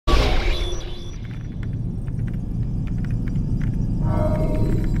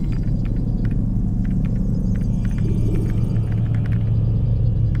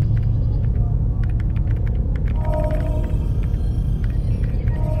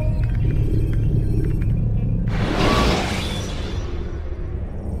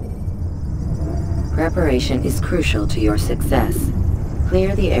Preparation is crucial to your success.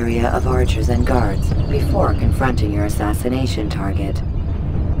 Clear the area of archers and guards before confronting your assassination target.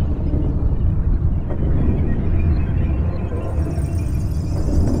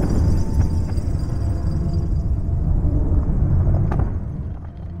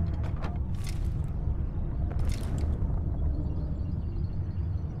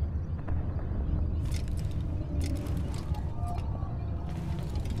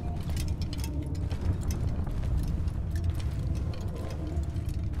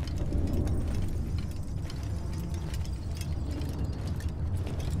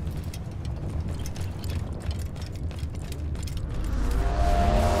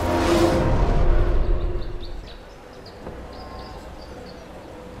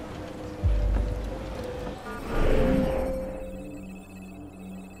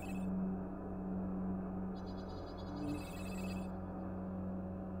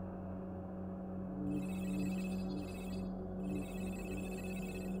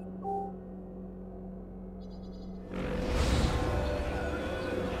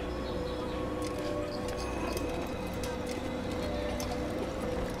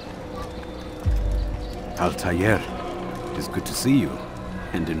 Altair, it is good to see you,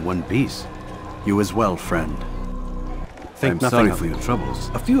 and in one piece. You as well, friend. I'm sorry for your troubles.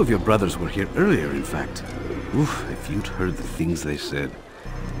 A few of your brothers were here earlier, in fact. Oof, if you'd heard the things they said,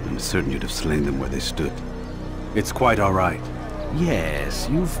 I'm certain you'd have slain them where they stood. It's quite all right. Yes,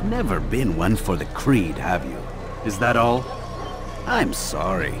 you've never been one for the creed, have you? Is that all? I'm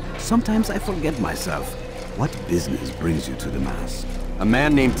sorry. Sometimes I forget myself. What business brings you to the Mass? A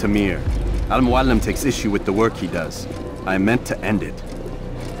man named Tamir. Al-Muallim takes issue with the work he does. I meant to end it.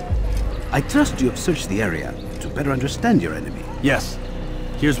 I trust you have searched the area to better understand your enemy. Yes.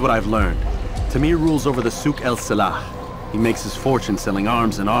 Here's what I've learned. Tamir rules over the Souk el-Salah. He makes his fortune selling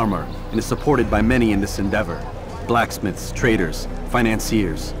arms and armor, and is supported by many in this endeavor. Blacksmiths, traders,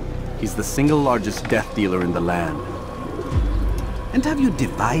 financiers. He's the single largest death dealer in the land. And have you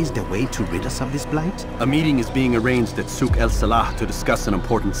devised a way to rid us of this blight? A meeting is being arranged at Souk el-Salah to discuss an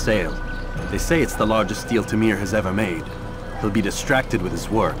important sale. They say it's the largest deal Tamir has ever made. He'll be distracted with his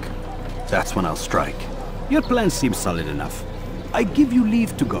work. That's when I'll strike. Your plan seems solid enough. I give you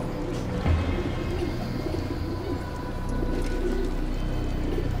leave to go.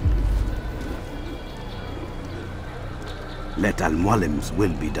 Let Al-Muallim's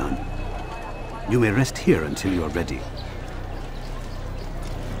will be done. You may rest here until you are ready.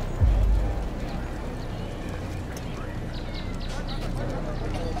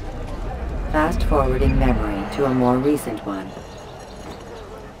 Fast-forwarding memory to a more recent one.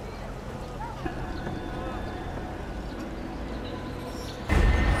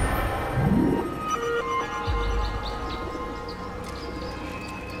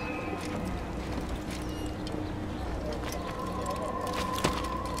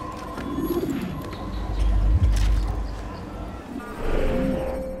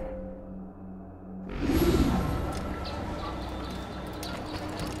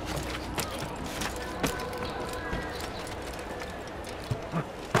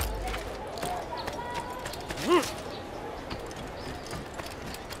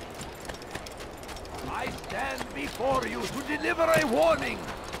 I stand before you to deliver a warning!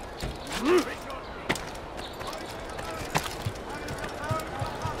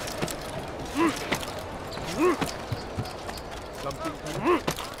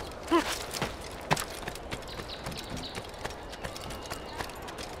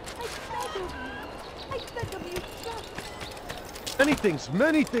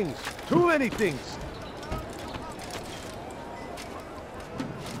 Many things, too many things.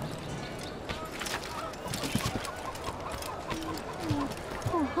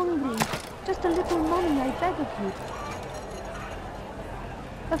 Oh, hungry. Just a little money, I beg of you.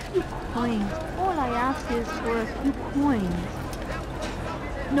 A few coins. All I ask is for a few coins.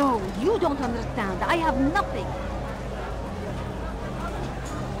 No, you don't understand. I have nothing.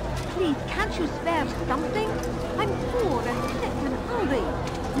 Please, can't you spare something? I'm poor and sick and hungry.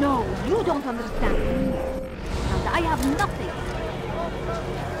 No, you don't understand. And I have nothing.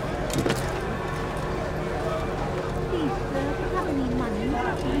 Please, sir, if you have any money,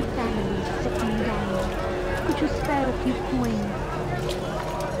 my family is sitting down. Could you spare a few coins?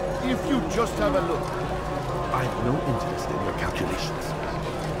 If you just have a look. I have no interest in your calculations.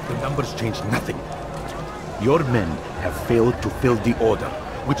 The numbers change nothing. Your men have failed to fill the order,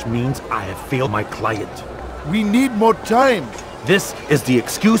 which means I have failed my client. We need more time. This is the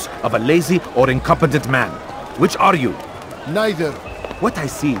excuse of a lazy or incompetent man. Which are you? Neither. What I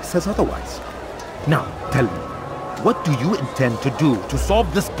see says otherwise. Now, tell me, what do you intend to do to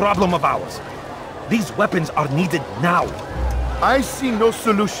solve this problem of ours? These weapons are needed now. I see no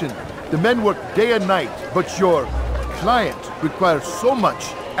solution. The men work day and night, but your client requires so much,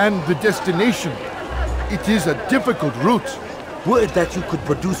 and the destination. It is a difficult route. Would that you could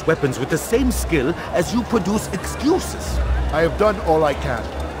produce weapons with the same skill as you produce excuses. I have done all I can.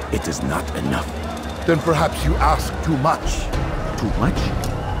 It is not enough. Then perhaps you ask too much. Too much?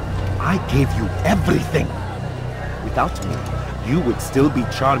 I gave you everything. Without me, you would still be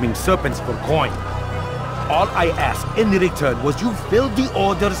charming serpents for coin. All I ask in return was you fill the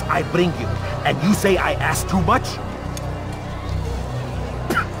orders I bring you, and you say I ask too much?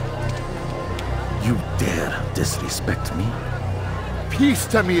 You dare disrespect me? Peace,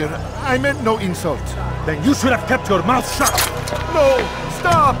 Tamir. I meant no insult. Then you should have kept your mouth shut! No!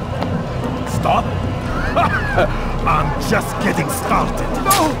 Stop! Stop? I'm just getting started.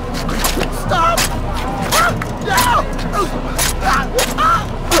 No! Stop!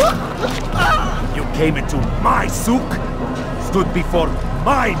 You came into my souk, stood before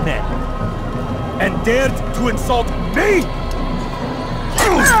my men, and dared to insult me?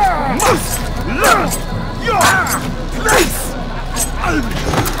 You must learn your place!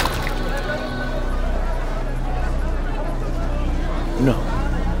 No.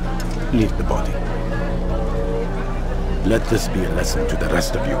 Leave the body. Let this be a lesson to the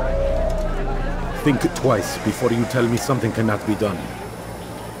rest of you. Think twice before you tell me something cannot be done.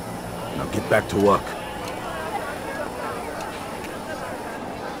 Now get back to work.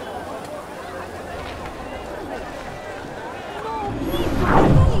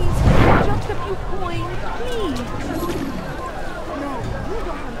 Please, just a few coins, please. No, you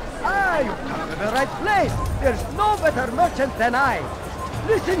don't understand. You come to the right place. There's no better merchant than I.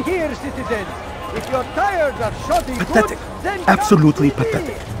 Listen here, citizens. If you're tired of shoddy Pathetic. goods, then Absolutely come to me.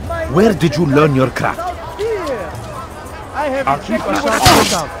 pathetic. My Where did you learn your craft? out here. I have I'll keep exactly a what sharp I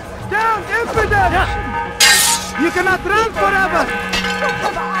lookout. Down, impudent! You cannot run forever!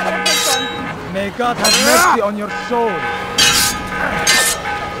 May God have mercy on your soul.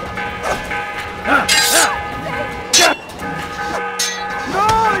 No,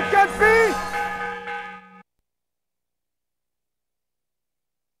 it can't be!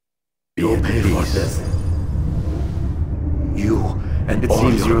 You'll pay for this. You and It all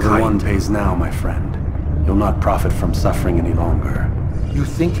seems your you're the kind. one pays now, my friend. You'll not profit from suffering any longer. You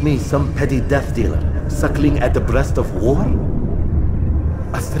think me some petty death dealer, suckling at the breast of war?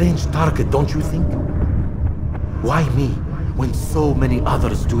 A strange target, don't you think? Why me, when so many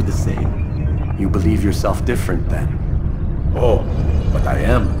others do the same? You believe yourself different, then? Oh, but I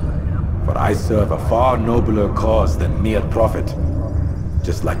am. For I serve a far nobler cause than mere profit.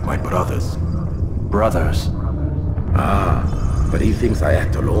 Just like my brothers. Brothers? But he thinks I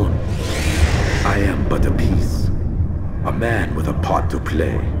act alone. I am but a piece. A man with a part to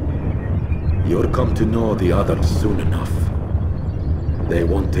play. You'll come to know the others soon enough. They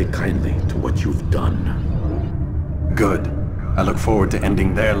won't take kindly to what you've done. Good. I look forward to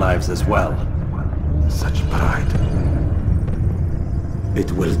ending their lives as well. Such pride.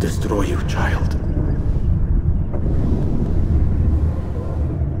 It will destroy you, child.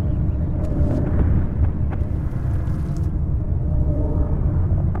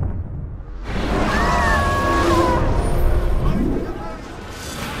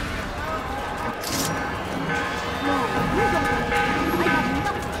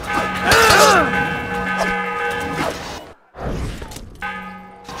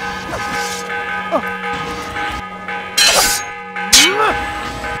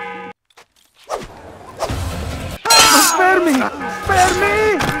 Spare me! Spare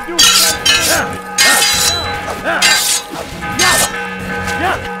me!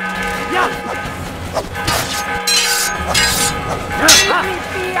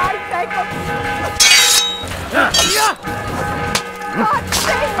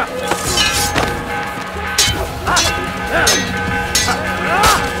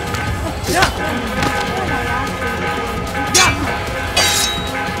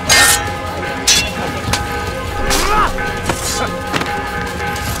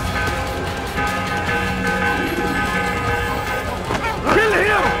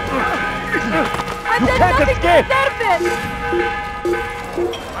 I did can't nothing escape. to deserve it!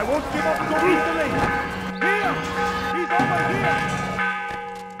 I won't give up so easily! Here! He's over here!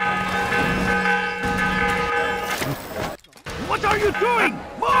 What are you doing?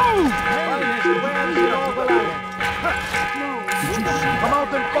 Move! Come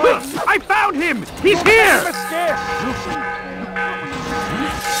out and fight! I found him! He's here!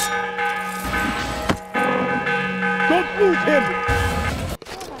 Don't lose him!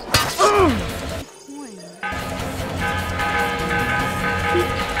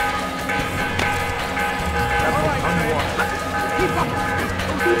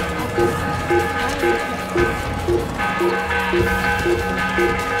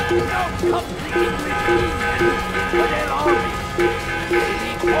 completely defeated with their army.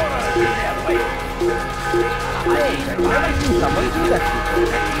 Taking horror to their way. I've never seen someone do that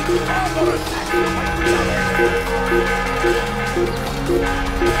before. Armor attack by the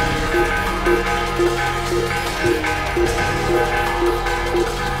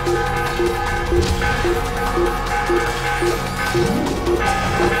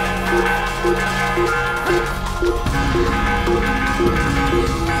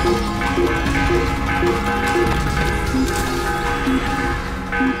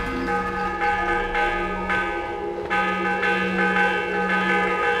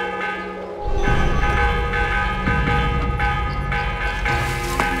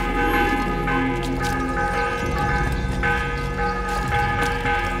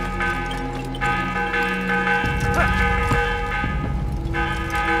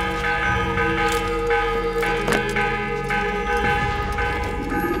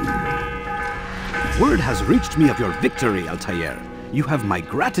Word has reached me of your victory, Altair. You have my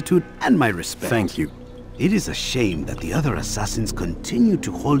gratitude and my respect. Thank you. It is a shame that the other assassins continue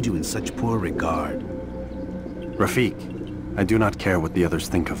to hold you in such poor regard. Rafik, I do not care what the others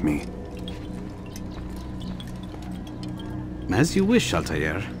think of me. As you wish,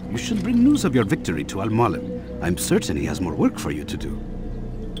 Altair. You should bring news of your victory to Al-Mualim. I'm certain he has more work for you to do.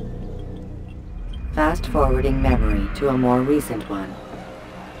 Fast-forwarding memory to a more recent one.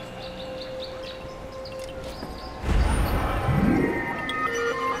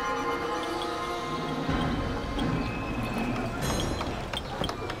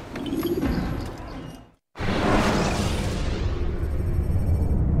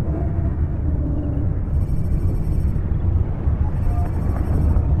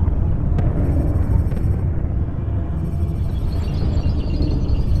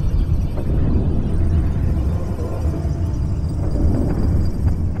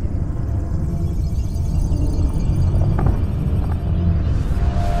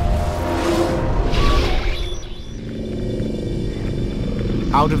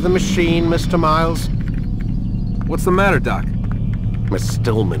 Out of the machine, Mr. Miles. What's the matter, Doc? Miss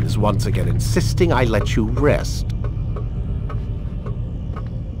Stillman is once again insisting I let you rest.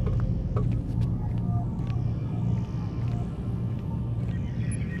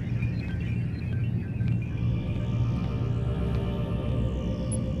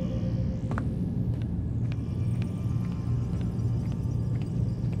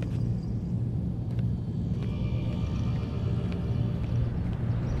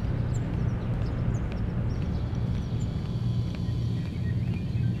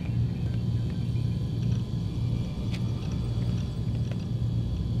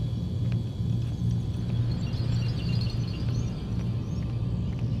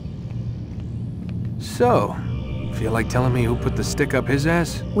 So, feel like telling me who put the stick up his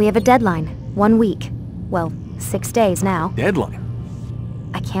ass? We have a deadline. 1 week. Well, 6 days now. Deadline?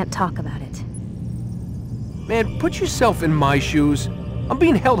 I can't talk about it. Man, put yourself in my shoes. I'm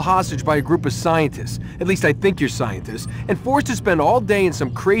being held hostage by a group of scientists. At least I think you're scientists. And forced to spend all day in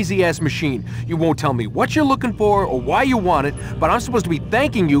some crazy-ass machine. You won't tell me what you're looking for or why you want it, but I'm supposed to be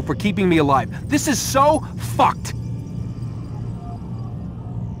thanking you for keeping me alive. This is so fucked.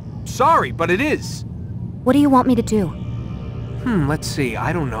 Sorry, but it is. What do you want me to do? Let's see.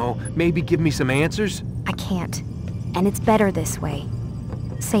 I don't know. Maybe give me some answers? I can't. And it's better this way.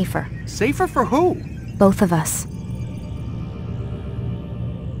 Safer. Safer for who? Both of us.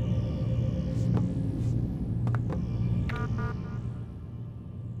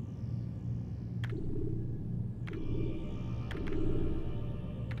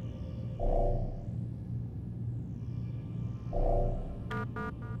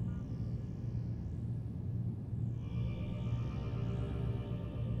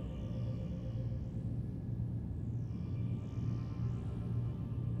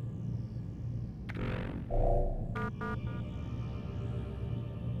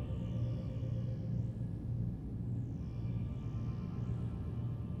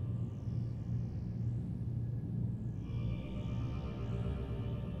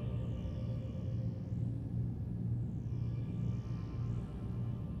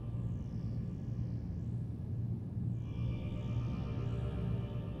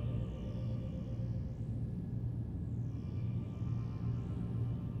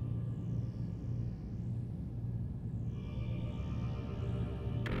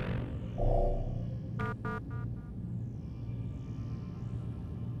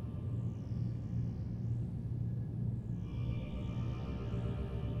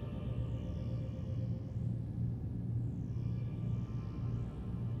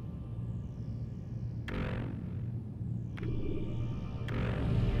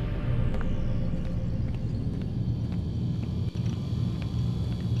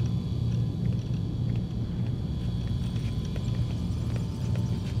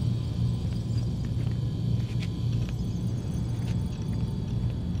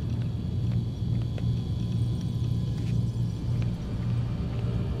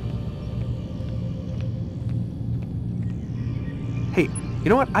 You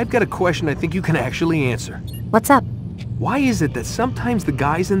know what? I've got a question I think you can actually answer. What's up? Why is it that sometimes the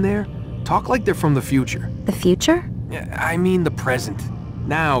guys in there talk like they're from the future? The future? I mean the present.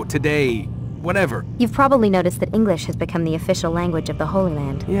 Now, today, whatever. You've probably noticed that English has become the official language of the Holy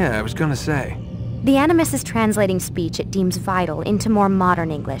Land. Yeah, I was gonna say. The Animus is translating speech it deems vital into more modern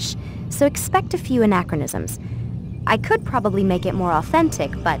English, so expect a few anachronisms. I could probably make it more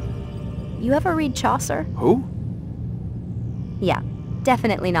authentic, but... You ever read Chaucer? Who? Yeah,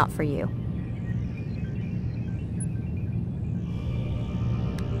 definitely not for you.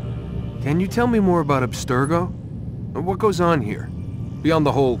 Can you tell me more about Abstergo? What goes on here? Beyond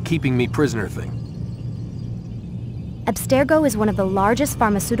the whole keeping me prisoner thing. Abstergo is one of the largest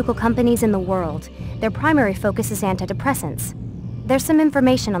pharmaceutical companies in the world. Their primary focus is antidepressants. There's some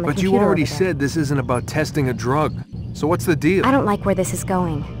information on the computer. But you already over there. said this isn't about testing a drug. So what's the deal? I don't like where this is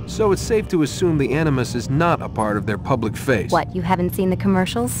going. So it's safe to assume the Animus is not a part of their public face. What, you haven't seen the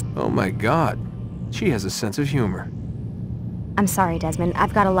commercials? Oh my god. She has a sense of humor. I'm sorry, Desmond.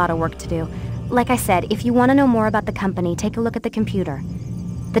 I've got a lot of work to do. Like I said, if you want to know more about the company, take a look at the computer.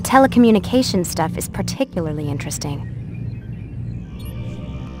 The telecommunications stuff is particularly interesting.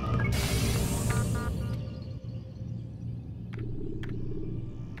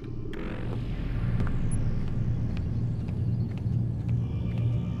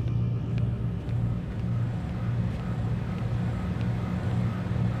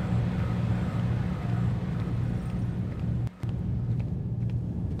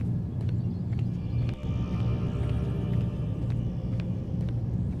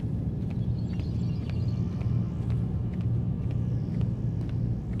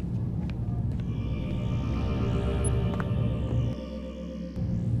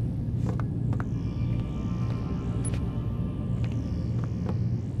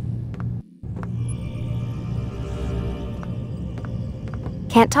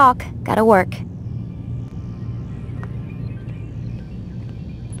 Can't talk. Gotta work.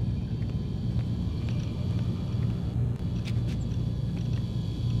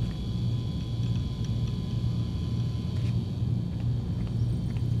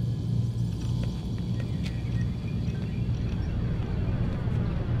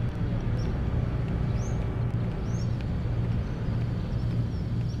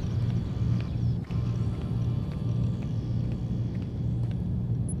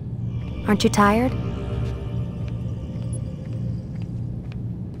 Aren't you tired?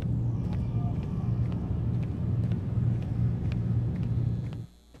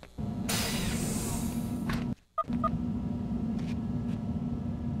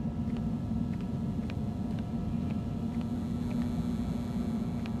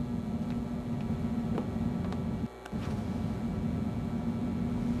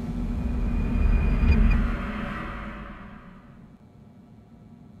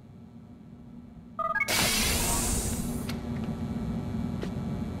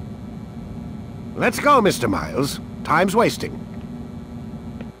 Let's go, Mr. Miles. Time's wasting.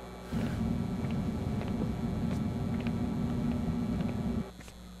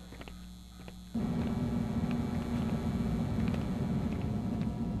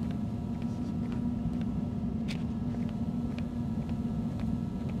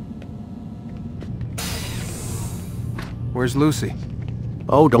 Where's Lucy?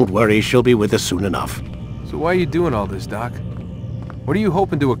 Oh, don't worry. She'll be with us soon enough. So why are you doing all this, Doc? What are you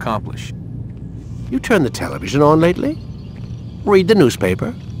hoping to accomplish? You turned the television on lately? Read the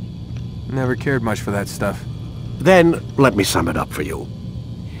newspaper? Never cared much for that stuff. Then, let me sum it up for you.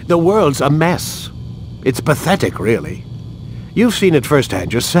 The world's a mess. It's pathetic, really. You've seen it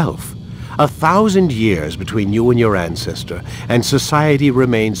firsthand yourself. 1,000 years between you and your ancestor, and society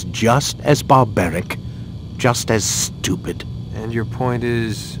remains just as barbaric, just as stupid. And your point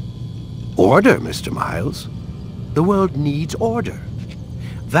is? Order, Mr. Miles. The world needs order.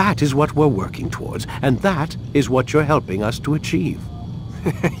 That is what we're working towards, and that is what you're helping us to achieve.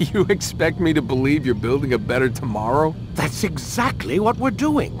 You expect me to believe you're building a better tomorrow? That's exactly what we're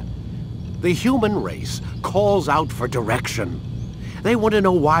doing. The human race calls out for direction. They want to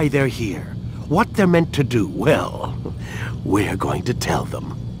know why they're here, what they're meant to do. Well, we're going to tell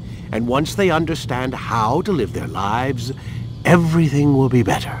them. And once they understand how to live their lives, everything will be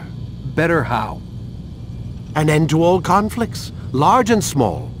better. Better how? An end to all conflicts, large and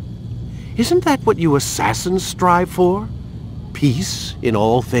small. Isn't that what you assassins strive for? Peace in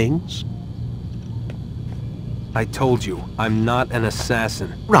all things? I told you, I'm not an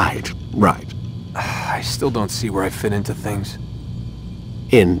assassin. Right. I still don't see where I fit into things.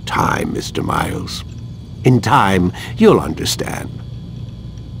 In time, Mr. Miles. In time, you'll understand.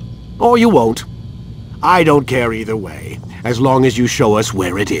 Or you won't. I don't care either way, as long as you show us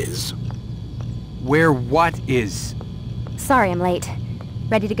where it is. Where what is? Sorry I'm late.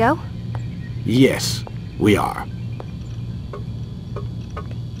 Ready to go? Yes, we are.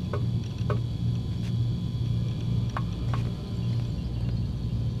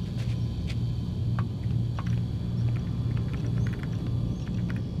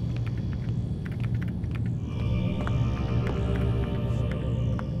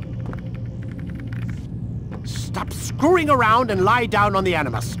 Stop screwing around and lie down on the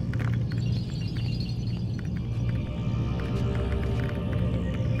Animus.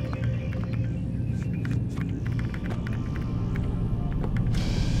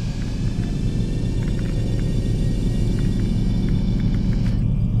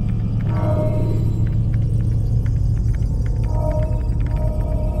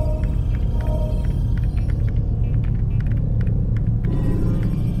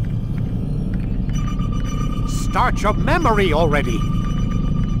 Start your memory already!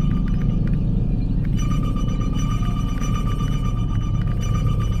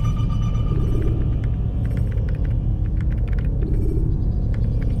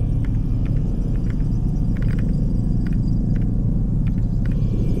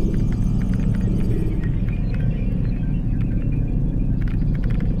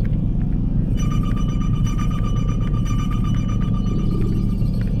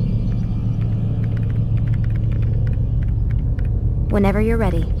 Whenever you're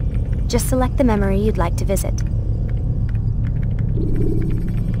ready, just select the memory you'd like to visit.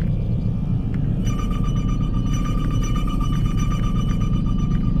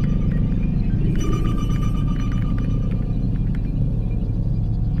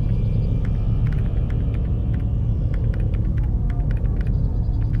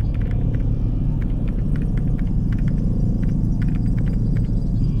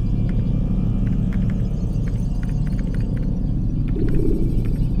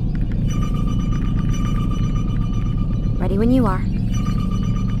 Ready when you are.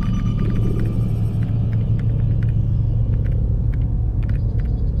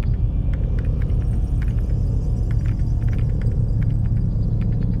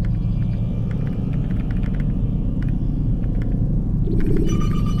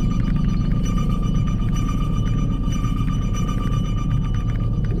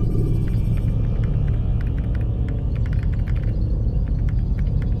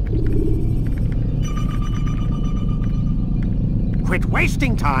 Quit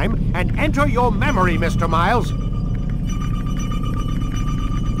wasting time and enter your memory, Mr. Miles.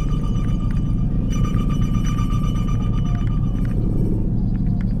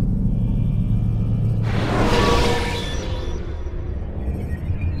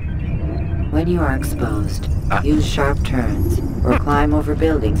 When you are exposed, use sharp turns or climb over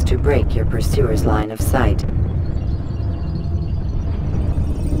buildings to break your pursuer's line of sight.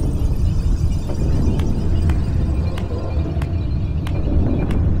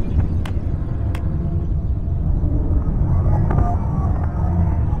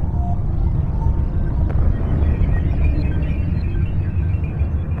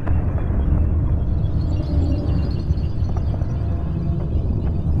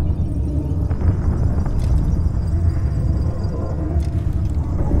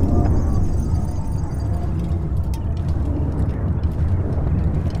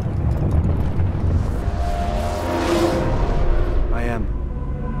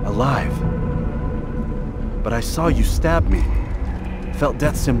 Alive. But I saw you stab me. Felt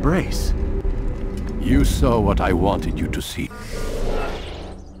death's embrace. You saw what I wanted you to see.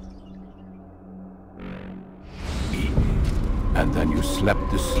 And then you slept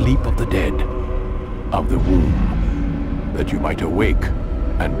the sleep of the dead, of the womb, that you might awake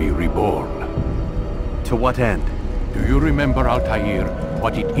and be reborn. To what end? Do you remember, Altair,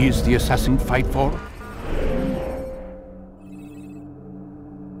 what it is the assassins fight for?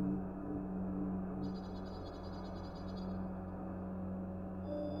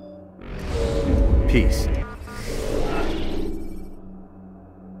 Peace.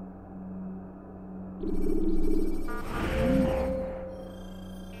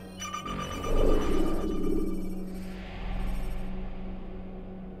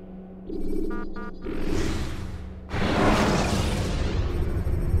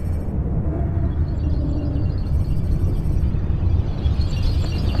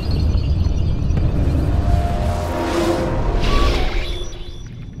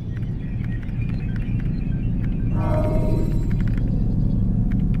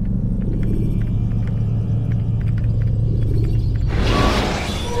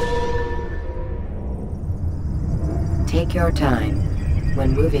 Take your time.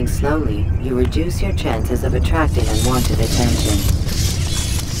 When moving slowly, you reduce your chances of attracting unwanted attention.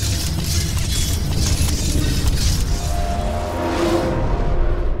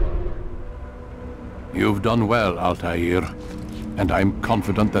 You've done well, Altair, and I'm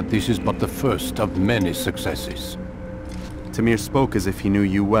confident that this is but the first of many successes. Tamir spoke as if he knew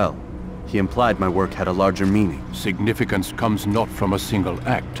you well. He implied my work had a larger meaning. Significance comes not from a single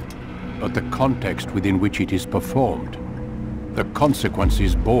act, but the context within which it is performed. The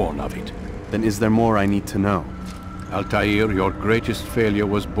consequences born of it. Then is there more I need to know? Altair, your greatest failure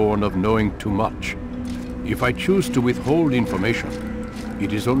was born of knowing too much. If I choose to withhold information,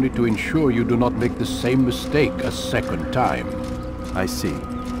 it is only to ensure you do not make the same mistake a second time. I see.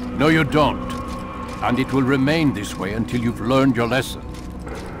 No, you don't. And it will remain this way until you've learned your lesson.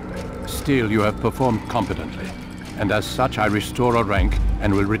 Still, you have performed competently, and as such I restore a rank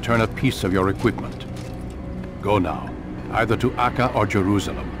and will return a piece of your equipment. Go now, either to Akka or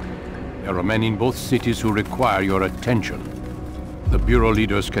Jerusalem. There are men in both cities who require your attention. The Bureau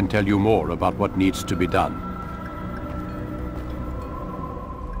leaders can tell you more about what needs to be done.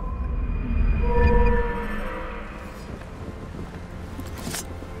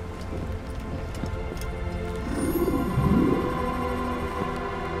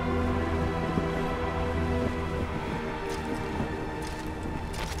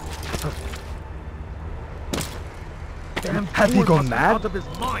 Have you gone mad? Out of his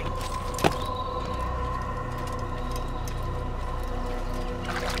mind.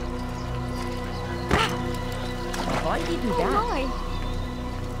 Why did he do that?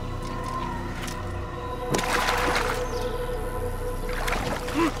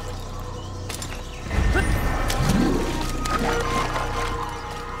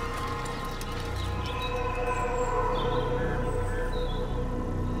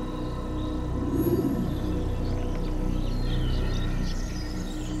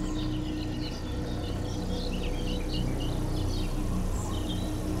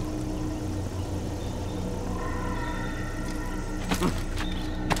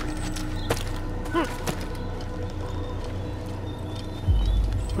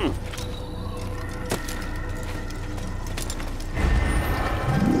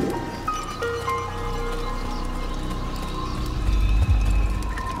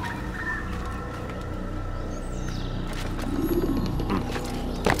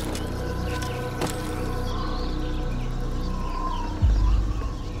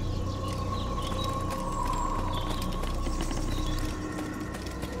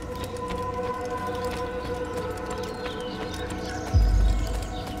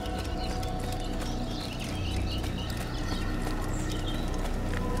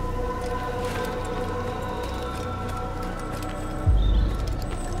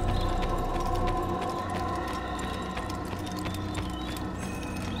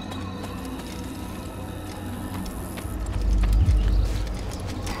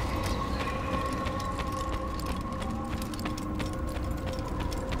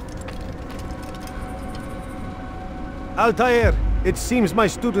 Altair, it seems my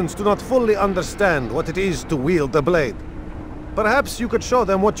students do not fully understand what it is to wield the blade. Perhaps you could show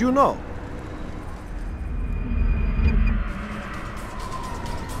them what you know.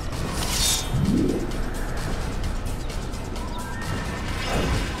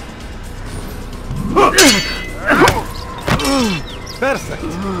 Perfect.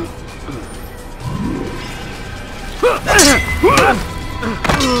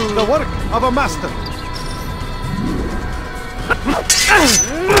 The work of a master.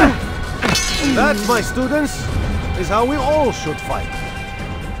 That, my students, is how we all should fight.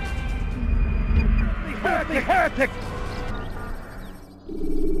 The heretic!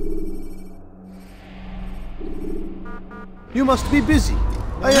 You must be busy.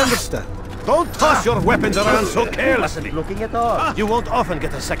 I understand. Don't toss your weapons around so carelessly. Looking at all. You won't often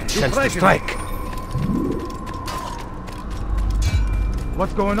get a second chance to strike.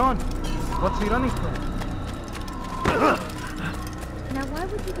 What's going on? What's he running from? Now why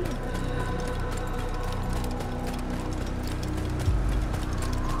would you do that?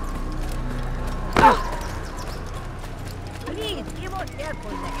 Please, be more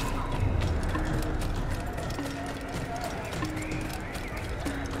careful next time.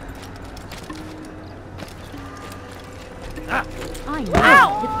 I know.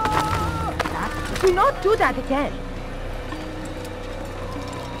 Ow! Do not do that again.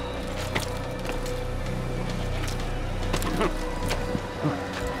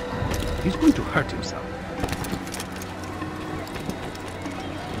 He's going to hurt himself.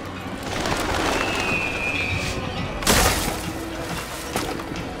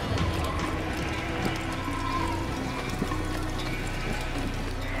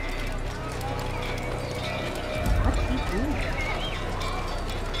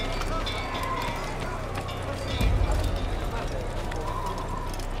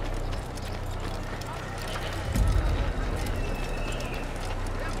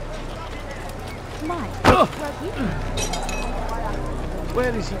 mine.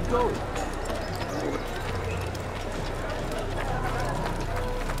 Where is he going?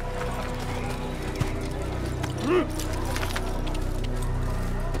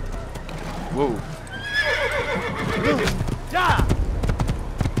 Whoa. Yeah!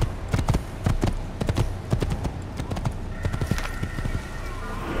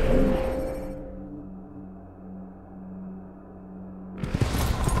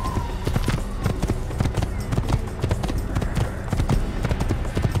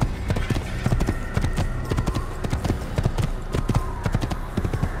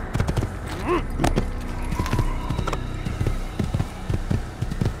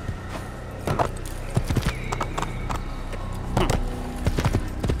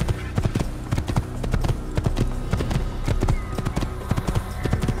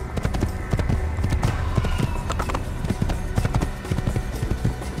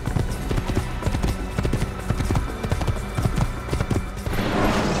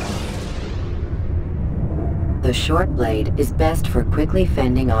 The short blade is best for quickly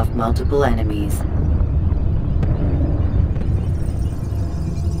fending off multiple enemies.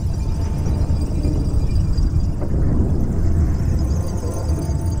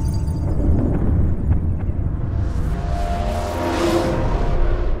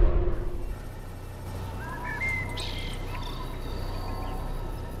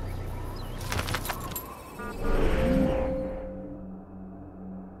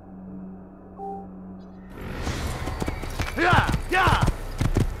 Yeah! Yeah!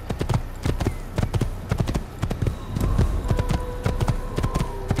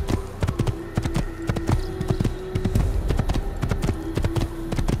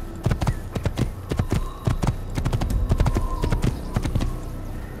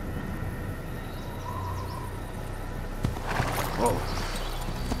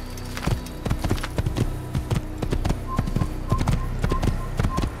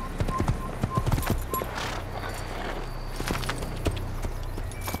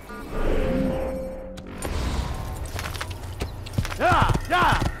 Yeah!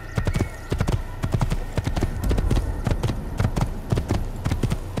 Yeah!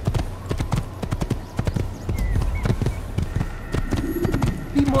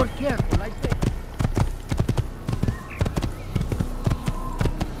 Be more careful, I beg.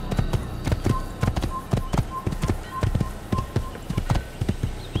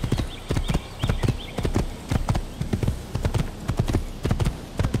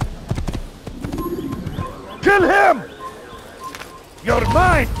 Kill him! You're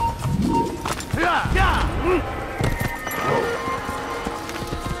mine! Yeah! Yeah!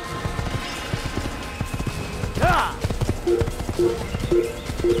 Yeah!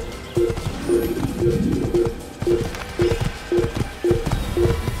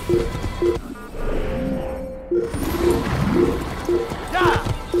 Yeah!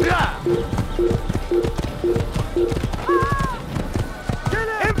 Yeah! Kill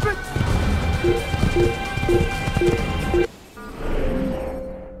him!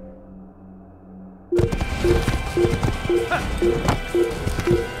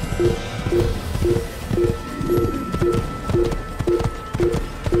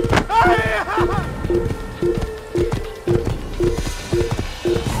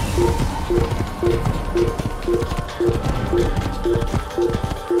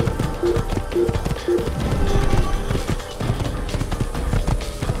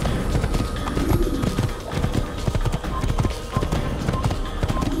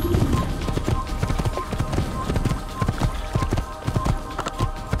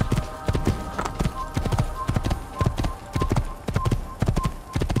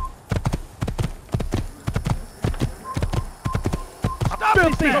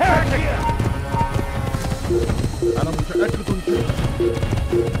 Filthy heretic! أنا متأكد جدا.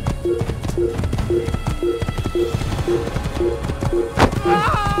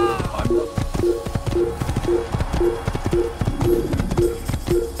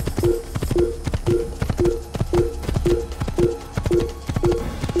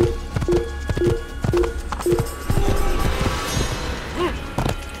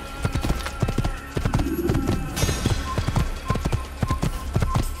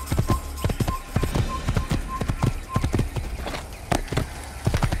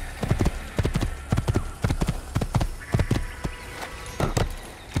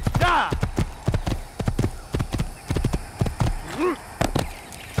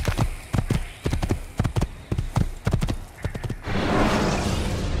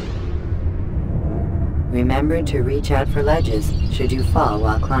 Remember to reach out for ledges should you fall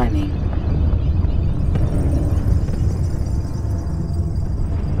while climbing.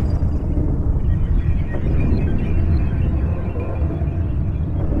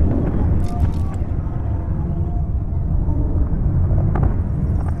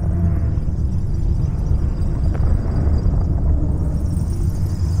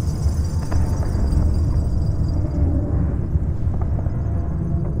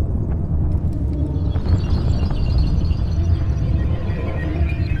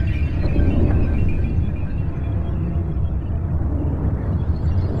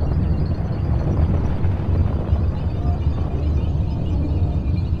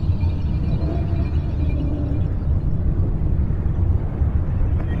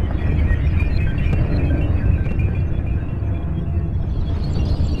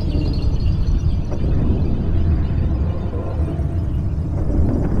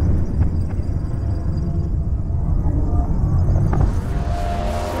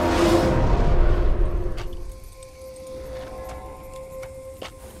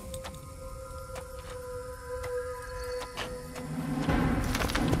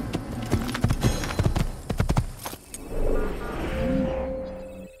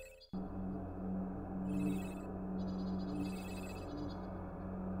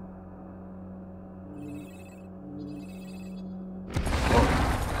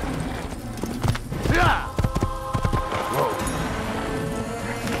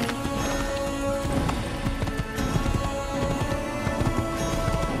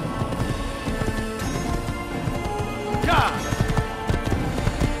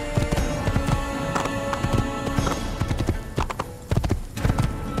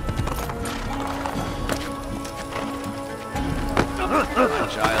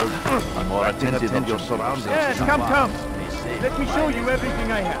 Be more attentive to your surroundings. Yes, come. Let me show you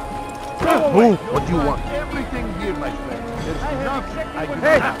everything I have. Move! What do you want? Everything here, my friend. There's nothing I can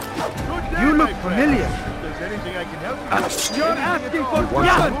Hey, have. Good day, you look my friend. familiar. If there's anything I can help you with, You're asking for want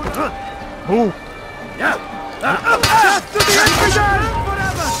blood. Move! Death to the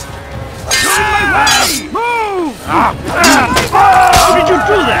infidels! Forever! Move! How did you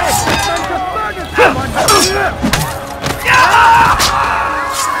do that?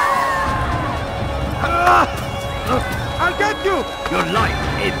 I'll get you! Your life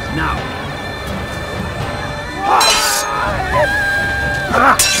ends now.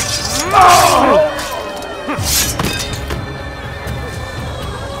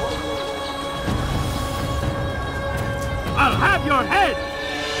 I'll have your head!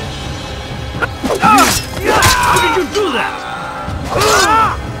 How did you do that?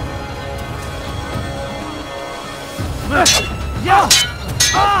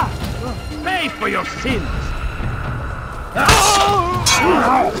 Pay for your sins!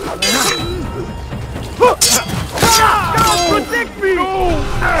 God, protect me!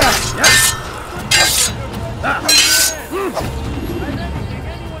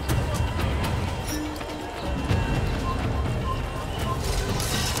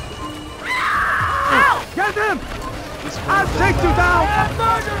 Get him! I'll take you down!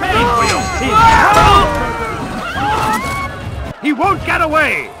 Pay for your sins! He won't get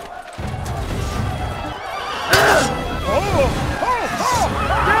away!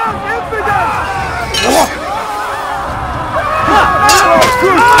 Down, infidels!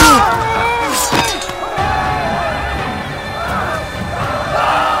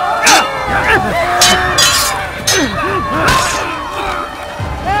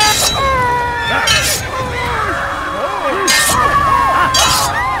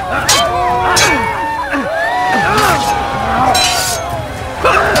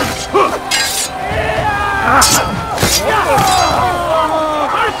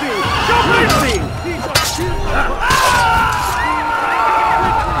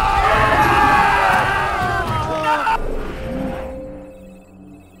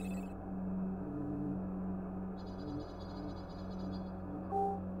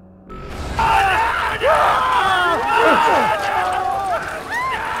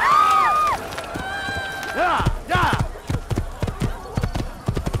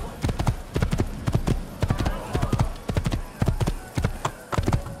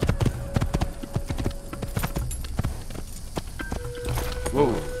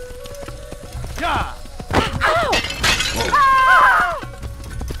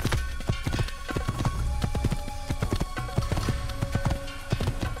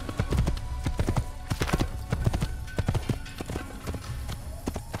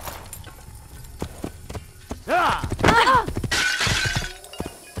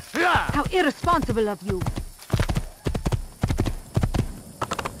 How irresponsible of you.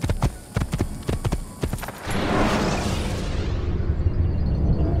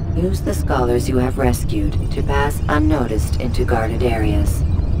 Use the scholars you have rescued to pass unnoticed into guarded areas.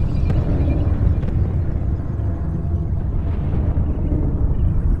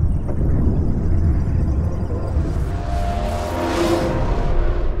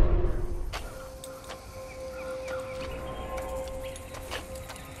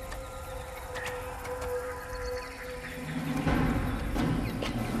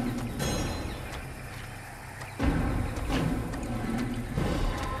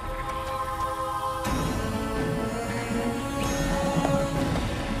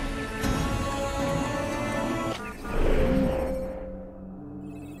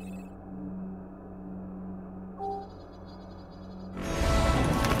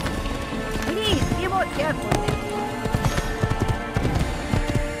 Please, be more careful.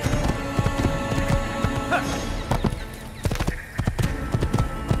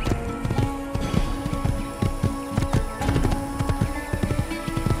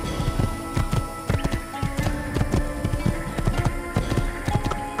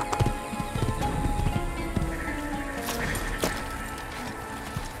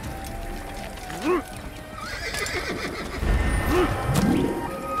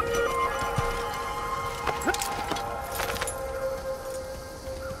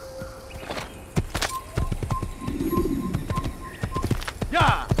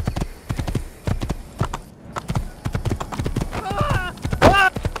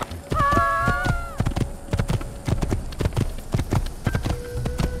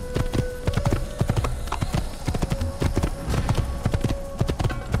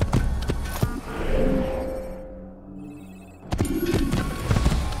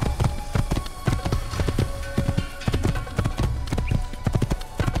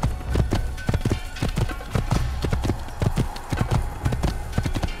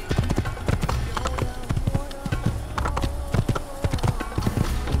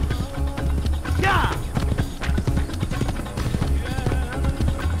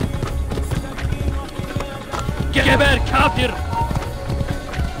 Geber kafir!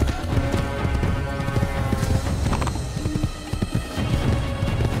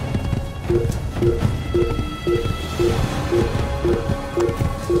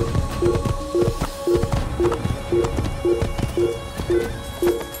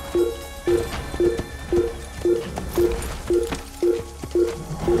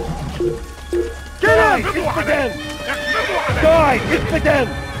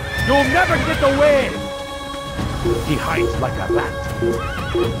 You'll never get away! He hides like a rat.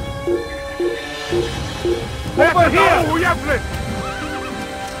 Over here!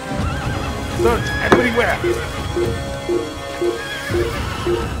 Search everywhere!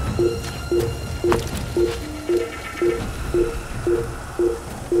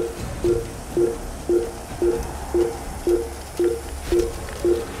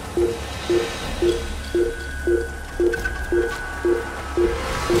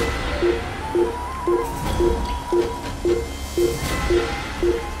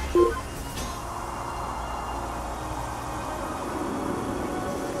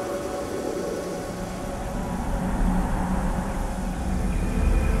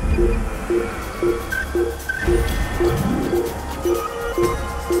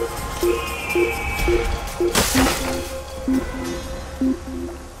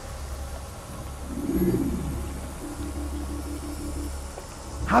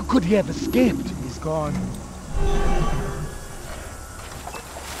 How could he have escaped? He's gone.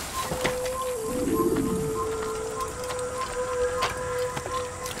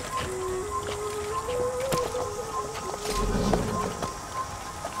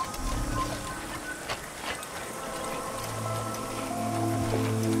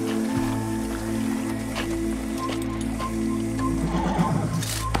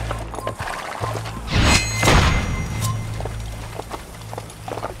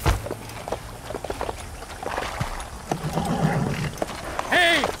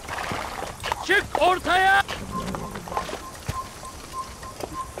 Ortaya!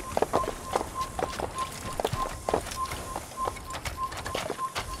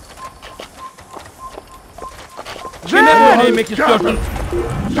 Kime boyun eğmek istiyorsun?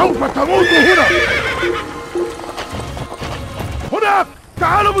 سوف تموت هنا! هناك!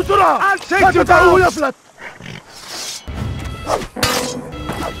 تعالوا بسرعة! لا تدعوه يفلت!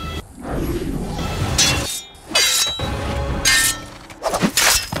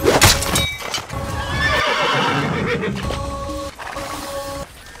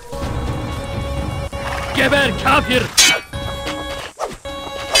 Geber kafir!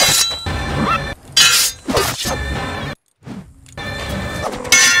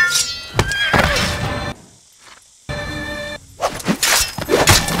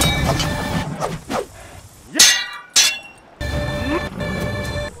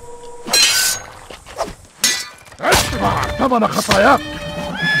 ادفع ثمن خطاياك!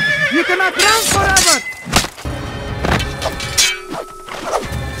 You cannot run forever!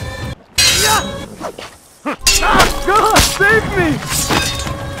 God, save me!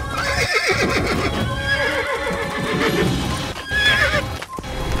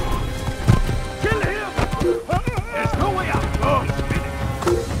 Kill him! There's no way out! Oh,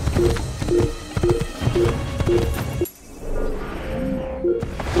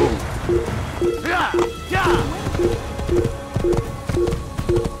 yeah! Yeah!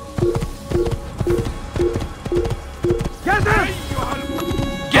 Get him!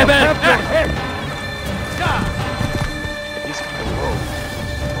 Geber!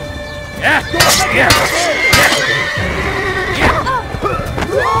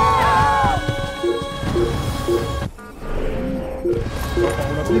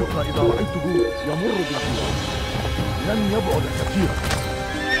 سأنبهك إذا رأيته يمر بالجوار لن يبعد كثيرا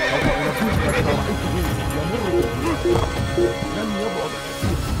سأنبهك إذا رأيته يمر بالجوار لن يبعد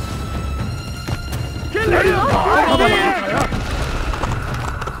كثيرا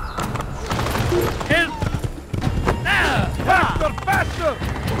Faster! Faster!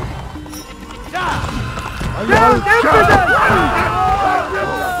 أيها الكافر!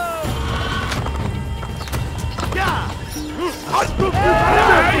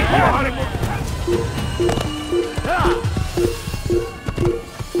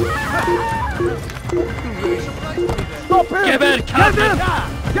 Stop him! Geber kafir!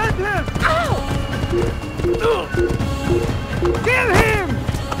 Get him! Kill him!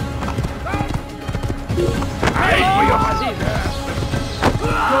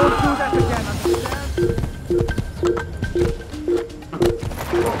 Don't do that again,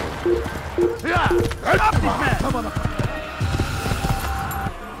 Stop this man!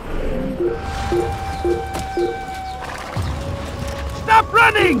 Stop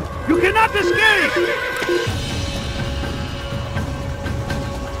running! You cannot escape!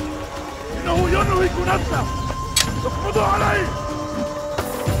 ينهك نفسه. اقبضوا عليه.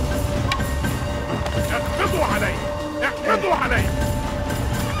 اقبضوا عليه. اقبضوا عليه.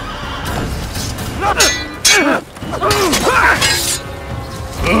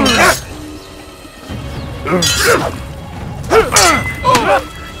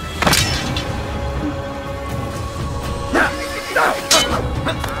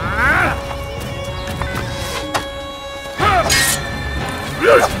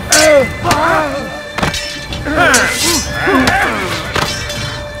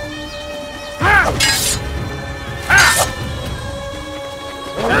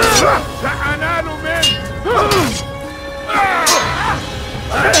 سأنال منه.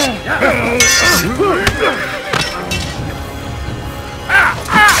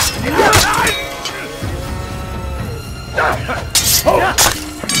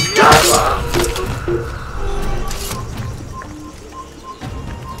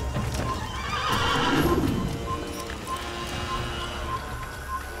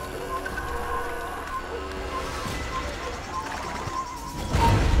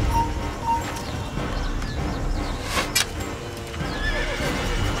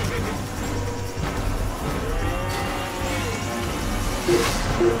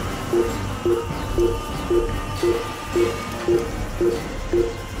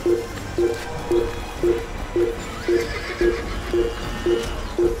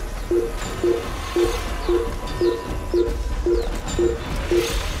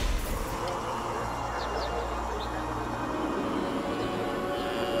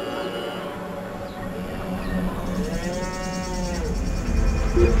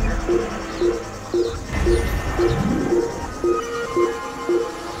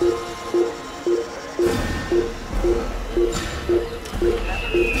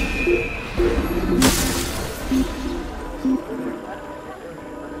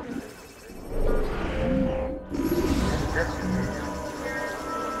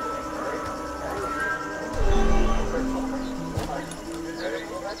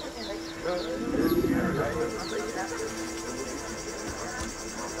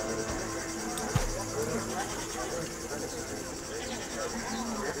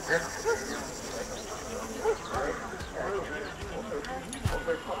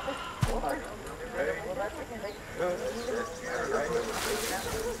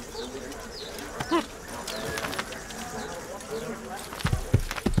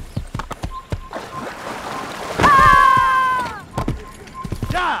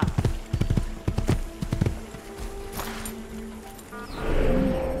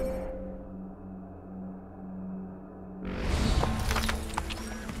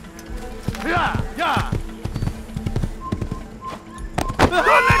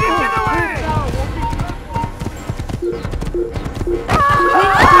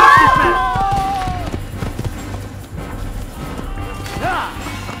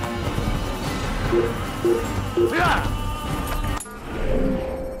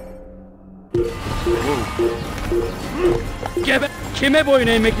 Kime boyun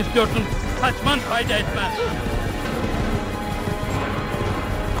eğmek istiyorsun? Kaçman fayda etmez.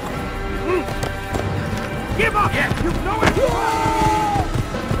 Give up! Yes. You know it!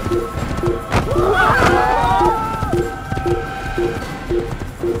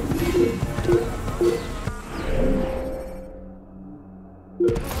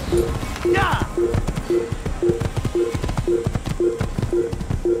 Ya!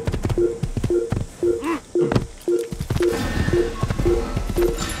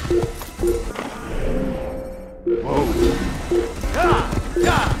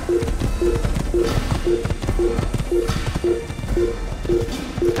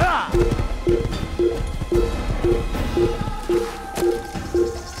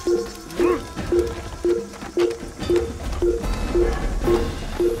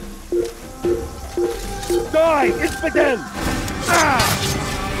 Die! Infidel!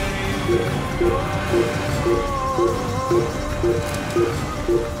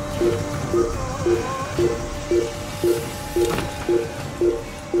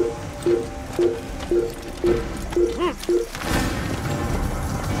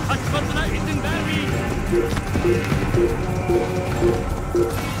 Kaçmasına izin vermeyin.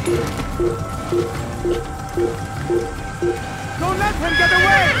 Don't let him get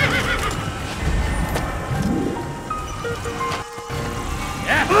away!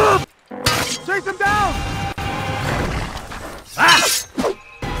 Yeah. Chase him down! Ah!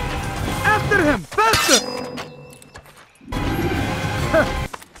 After him! Faster!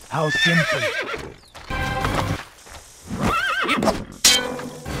 How simple.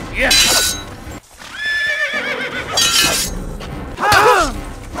 Yes.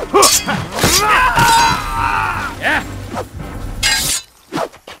 Ha!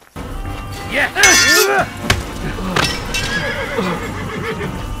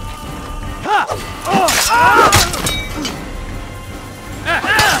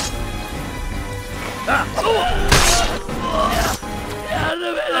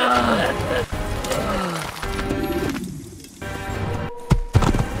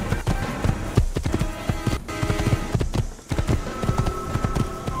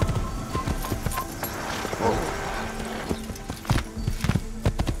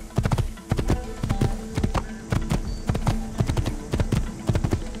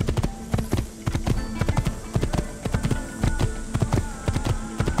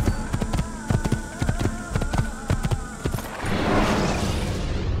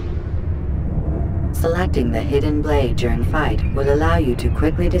 Selecting the hidden blade during fight will allow you to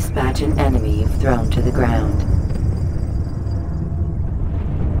quickly dispatch an enemy you've thrown to the ground.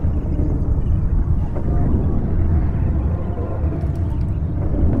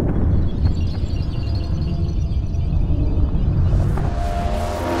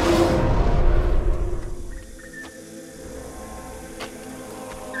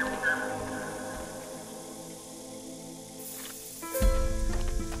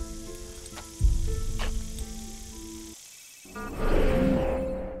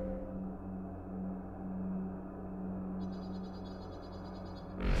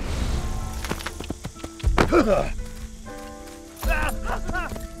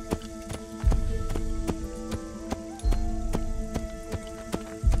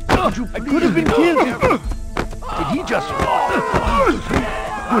 I could have been killed. Did he just fall?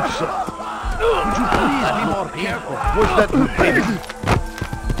 Good sir. Would you please be more careful? Was that lieutenant?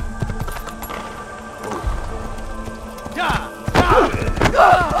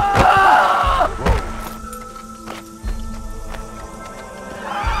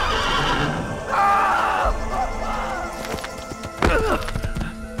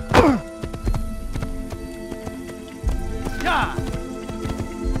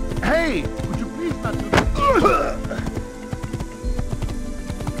 Hey! Would you please not do this?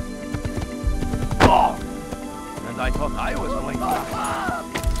 Oh! And I thought I was going to...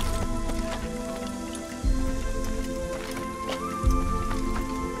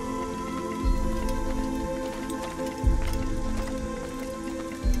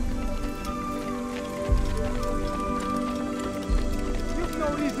 You've no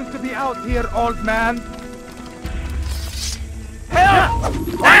reason to be out here, old man.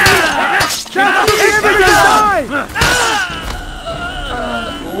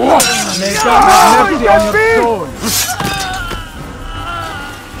 May God have mercy on your soul.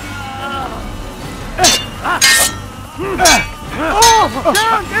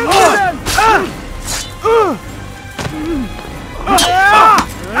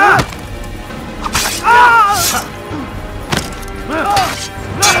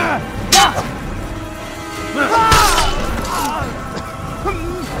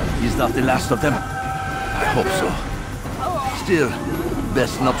 Is that the last of them? I hope so. Still,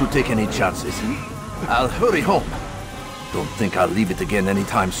 best not to take any chances. I'll hurry home. Don't think I'll leave it again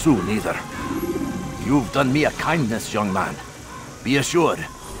anytime soon, either. You've done me a kindness, young man. Be assured,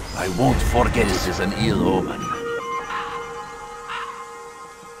 I won't forget it as an ill omen.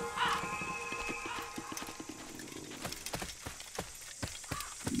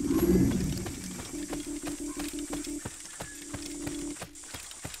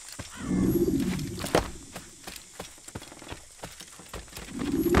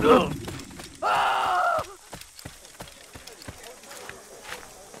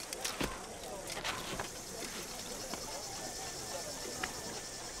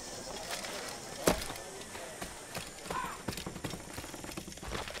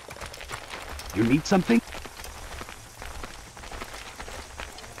 You need something?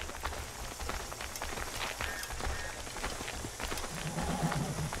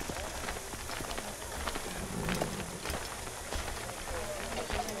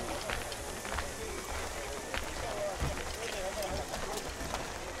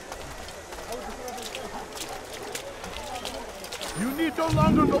 You need no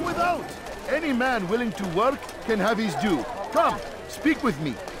longer go without. Any man willing to work can have his due. Come, speak with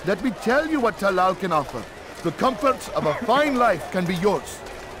me. Let me tell you what Talal can offer. The comforts of a fine life can be yours.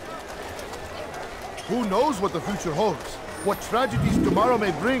 Who knows what the future holds? What tragedies tomorrow may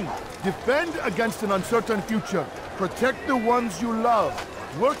bring? Defend against an uncertain future. Protect the ones you love.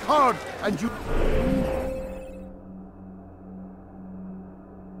 Work hard and you...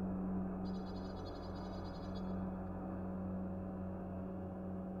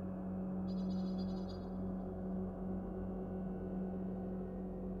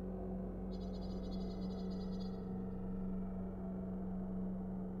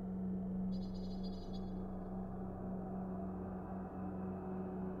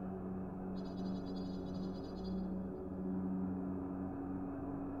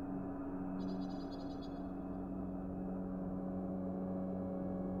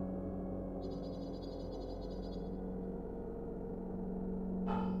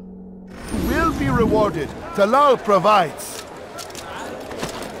 rewarded. Talal provides.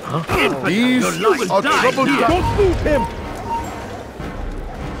 These are troubled times. Don't move him!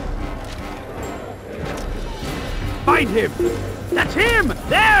 Find him! That's him!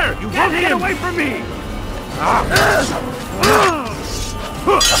 There! You won't get away from me!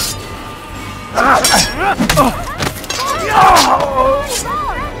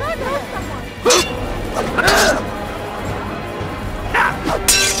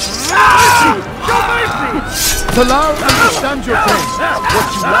 Talal understands your pain. What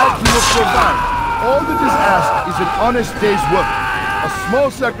you lack, he will provide. All that is asked is an honest day's work. A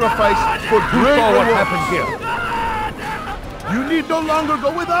small sacrifice for great What reward. happened here? You need no longer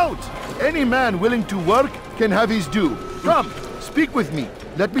go without. Any man willing to work can have his due. Come, speak with me.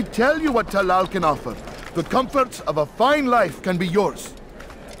 Let me tell you what Talal can offer. The comforts of a fine life can be yours.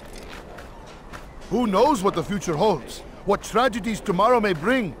 Who knows what the future holds? What tragedies tomorrow may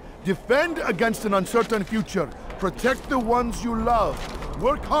bring? Defend against an uncertain future. Protect the ones you love.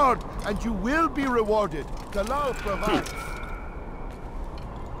 Work hard and you will be rewarded. Talal provides.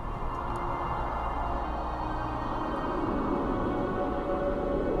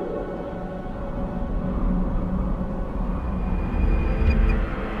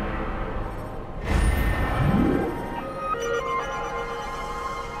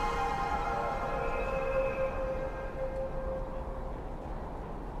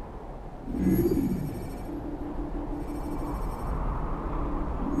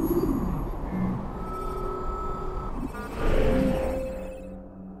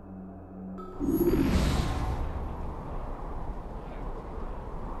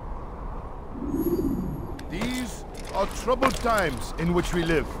 These are troubled times in which we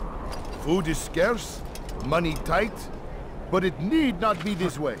live. Food is scarce, money tight, but it need not be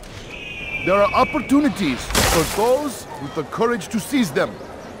this way. There are opportunities for those with the courage to seize them.